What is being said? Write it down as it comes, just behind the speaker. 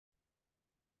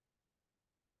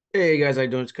Hey guys, how you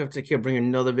doing? It's Kevtech here, bringing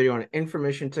another video on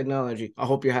information technology. I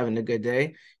hope you're having a good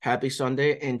day. Happy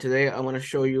Sunday. And today I want to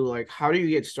show you how do you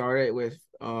get started with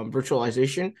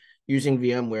virtualization using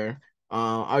VMware.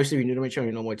 Obviously, if you're new to my channel,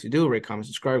 you know what to do. Rate, comment,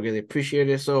 subscribe. Really appreciate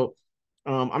it. So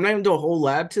I'm not going to do a whole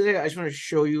lab today. I just want to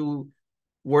show you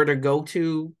where to go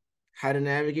to, how to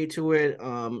navigate to it,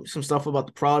 some stuff about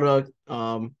the product.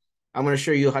 I'm going to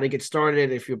show you how to get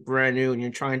started if you're brand new and you're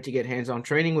trying to get hands-on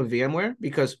training with VMware,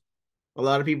 because a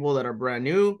lot of people that are brand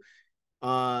new,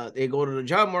 they go to the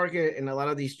job market, and a lot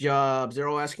of these jobs, they're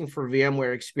all asking for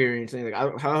VMware experience. And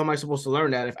like, how am I supposed to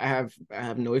learn that if I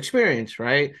have no experience,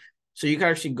 right? So you can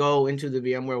actually go into the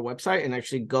VMware website and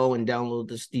actually go and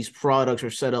download these products or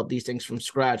set up these things from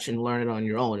scratch and learn it on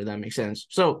your own, if that makes sense.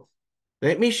 So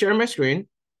let me share my screen,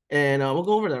 and we'll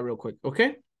go over that real quick,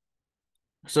 okay?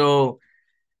 So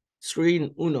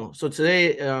screen uno. So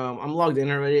today, I'm logged in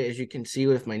already, as you can see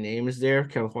with my name is there,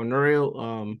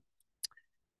 California.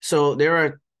 So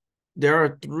there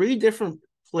are three different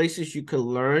places you could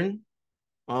learn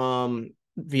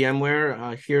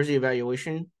VMware. Here's the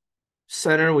evaluation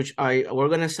center, which we're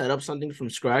gonna set up something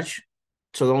from scratch.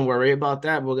 So don't worry about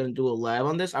that. We're gonna do a lab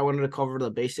on this. I wanted to cover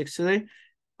the basics today.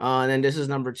 And then this is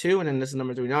number two, and then this is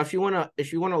number three. Now, if you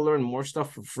wanna learn more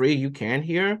stuff for free, you can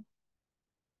here.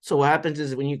 So what happens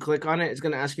is when you click on it, it's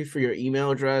gonna ask you for your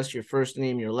email address, your first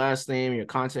name, your last name, your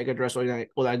contact address, all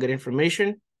that good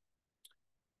information.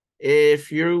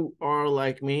 If you are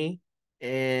like me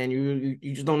and you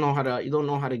just don't know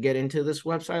how to get into this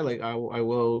website, like I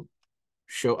will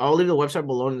show. I'll leave the website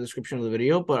below in the description of the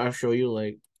video, but I'll show you.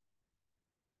 Like,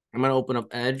 I'm gonna open up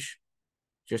Edge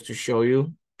just to show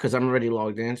you, because I'm already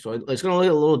logged in, so it's gonna look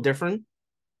a little different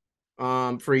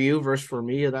for you versus for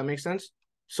me, if that makes sense.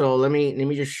 So let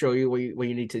me just show you what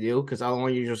you need to do, because I don't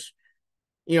want you just,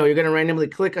 you're gonna randomly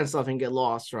click on stuff and get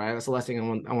lost, right? That's the last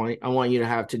thing I want you to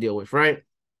have to deal with, right?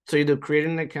 So you do create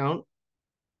an account,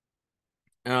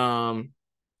 um,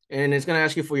 and it's gonna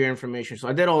ask you for your information. So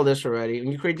I did all this already.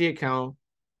 When you create the account,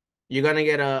 you're gonna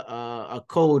get a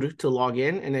code to log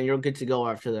in, and then you're good to go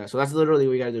after that. So that's literally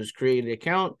what you gotta do, is create the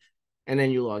account, and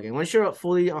then you log in. Once you're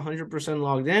fully 100%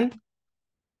 logged in,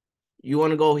 you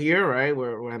want to go here, right,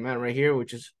 where I'm at right here,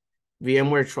 which is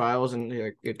VMware trials. And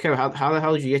like, Kev, how the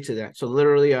hell did you get to that? So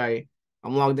literally, I'm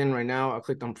logged in right now. I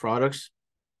clicked on products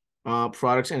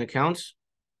and accounts,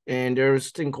 and there's a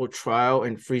thing called trial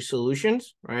and free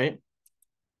solutions, right?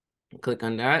 Click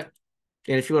on that.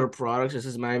 And if you go to products, this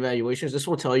is my evaluations. This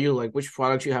will tell you like which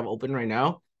products you have open right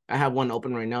now. I have one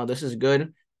open right now. This is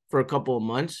good for a couple of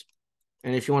months.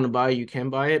 And if you want to buy it, you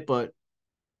can buy it. But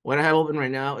what I have open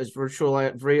right now is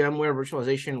VMware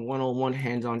Virtualization 101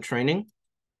 hands-on training.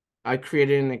 I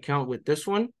created an account with this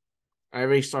one. I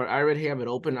already have it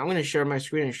open. I'm going to share my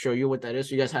screen and show you what that is,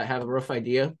 so you guys have a rough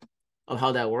idea of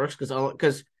how that works.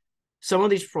 Because some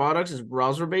of these products is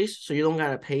browser based, so you don't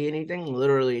gotta pay anything.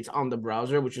 Literally, it's on the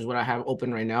browser, which is what I have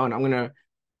open right now. And I'm gonna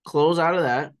close out of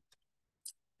that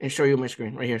and show you my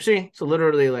screen right here. See, so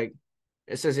literally, like,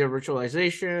 it says here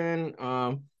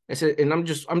virtualization. It says, and I'm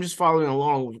just following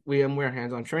along with VMware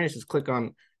hands-on training. It says click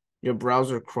on your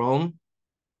browser Chrome,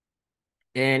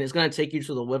 and it's gonna take you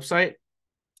to the website.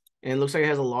 And it looks like it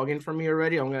has a login for me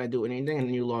already. I'm gonna do anything, and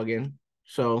then you log in.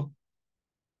 So,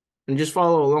 and just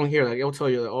follow along here. Like, it'll tell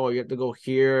you, like, oh, you have to go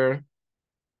here.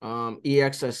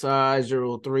 EXSI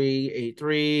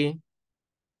 0383.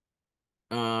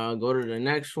 Go to the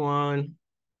next one.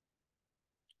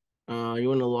 You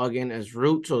want to log in as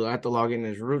root, so I have to log in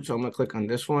as root. So I'm gonna click on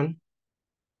this one.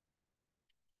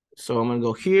 So I'm gonna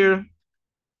go here. I'm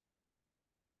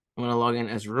gonna log in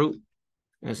as root.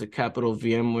 As a capital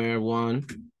VMware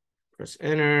 1. Press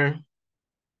enter.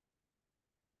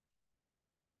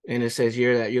 And it says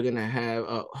here that you're gonna have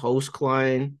a host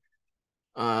client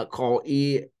called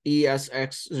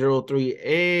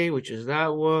ESX03A, which is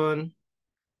that one.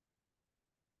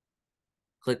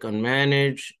 Click on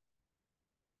manage.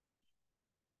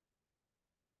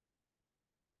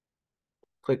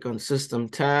 Click on system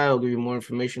tab. I'll give you more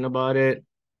information about it.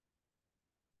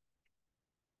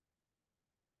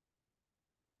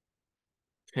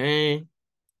 Okay.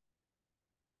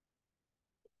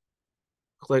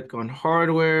 Click on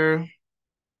hardware.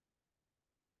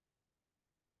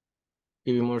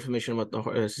 Give you more information about the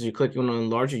hardware. Since you click on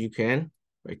enlarge it, you can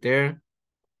right there.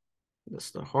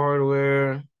 That's the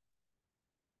hardware.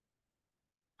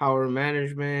 Power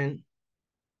management.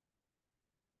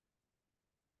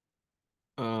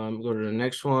 Go to the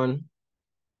next one.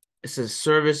 It says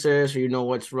services, so you know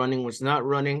what's running, what's not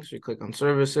running. So you click on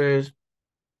services.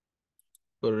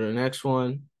 Go to the next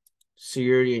one.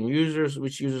 Security and users,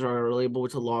 which users are able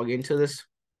to log into this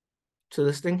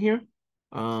thing here.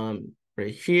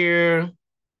 Right here,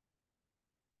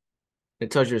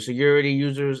 it tells your security,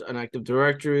 users, an Active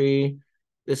Directory.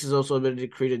 This is also ability to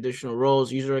create additional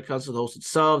roles. User accounts to the host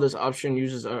itself. This option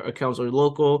uses our accounts are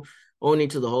local, only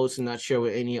to the host and not share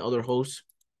with any other hosts.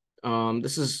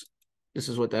 This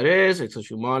is what that is. It tells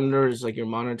you monitor. It's like you're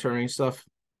monitoring stuff,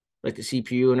 like the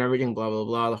CPU and everything, blah, blah,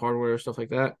 blah, the hardware, stuff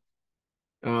like that.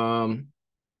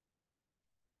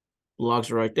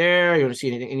 Logs are right there. You want to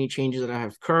see any changes that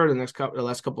have occurred in the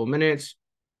last couple of minutes.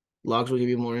 Logs will give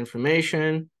you more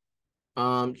information.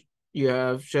 You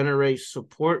have generate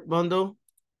support bundle.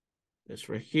 That's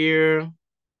right here.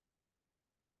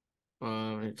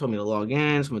 It told me to log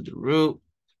in, so I'm gonna do root.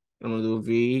 I'm gonna do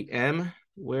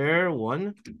VMware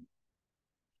 1.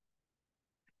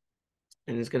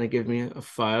 And it's gonna give me a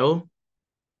file.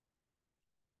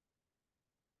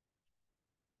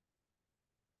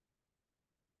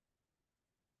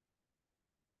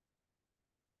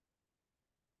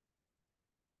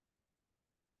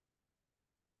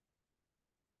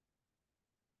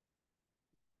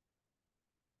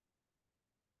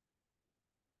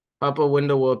 Pop-up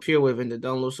window will appear within the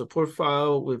download support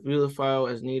file with view the file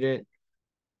as needed.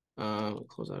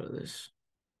 Close out of this.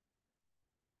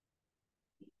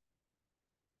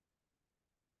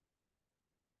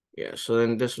 Yeah, so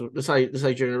then this how you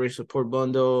generate support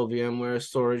bundle, VMware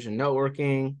storage and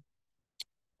networking.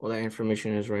 All that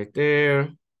information is right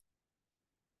there.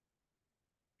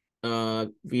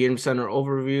 VM Center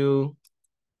overview,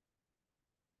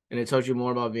 and it tells you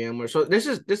more about VMware. So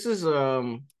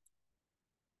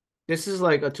this is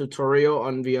like a tutorial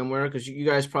on VMware because you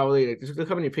guys probably like, look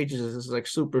how many pages is this? Is like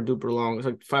super duper long. It's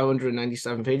like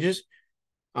 597 pages.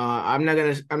 I'm not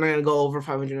gonna go over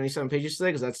 597 pages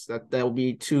today because that will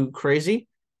be too crazy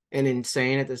and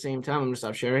insane at the same time. I'm gonna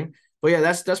stop sharing. But yeah,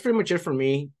 that's pretty much it for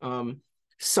me.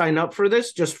 Sign up for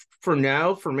this just for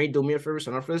now. For me, do me a favor,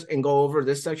 sign up for this and go over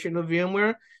this section of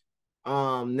VMware.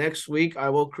 Next week I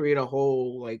will create a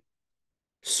whole like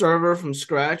server from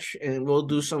scratch and we'll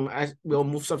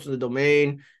move stuff to the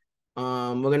domain.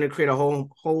 We're gonna create a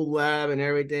whole lab and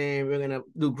everything. We're gonna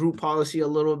do group policy a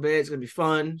little bit. It's gonna be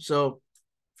fun. So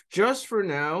just for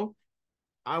now,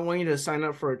 I want you to sign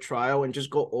up for a trial and just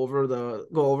go over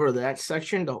that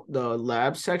section, the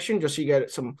lab section, just so you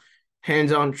get some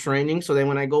hands-on training. So then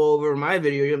when I go over my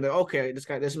video, you're like, okay,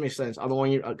 this makes sense. I don't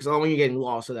want you getting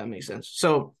lost, so that makes sense.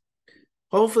 So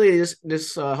hopefully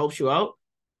this helps you out.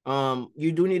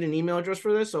 You do need an email address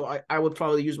for this, so I would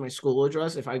probably use my school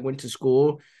address if I went to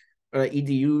school.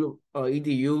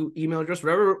 edu email address,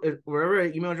 wherever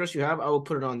email address you have, I will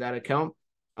put it on that account.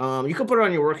 You can put it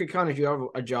on your work account if you have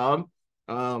a job.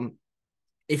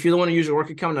 If you don't want to use your work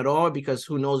account at all, because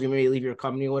who knows, you may leave your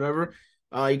company or whatever,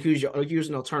 you can use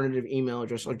an alternative email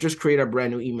address or just create a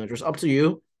brand new email address. Up to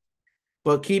you.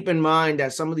 But keep in mind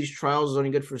that some of these trials is only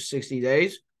good for 60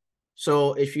 days.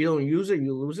 So if you don't use it,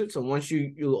 you lose it. So once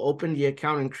you open the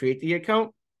account and create the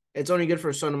account, it's only good for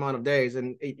a certain amount of days,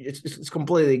 and it's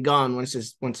completely gone once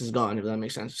it's gone, if that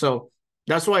makes sense. So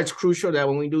that's why it's crucial that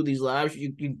when we do these labs,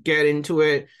 you get into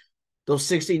it those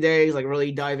 60 days, like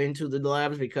really dive into the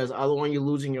labs, because otherwise you're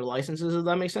losing your licenses, if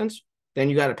that makes sense. Then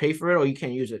you got to pay for it or you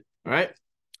can't use it. All right.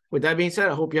 With that being said,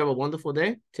 I hope you have a wonderful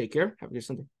day. Take care. Have a good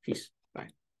Sunday. Peace.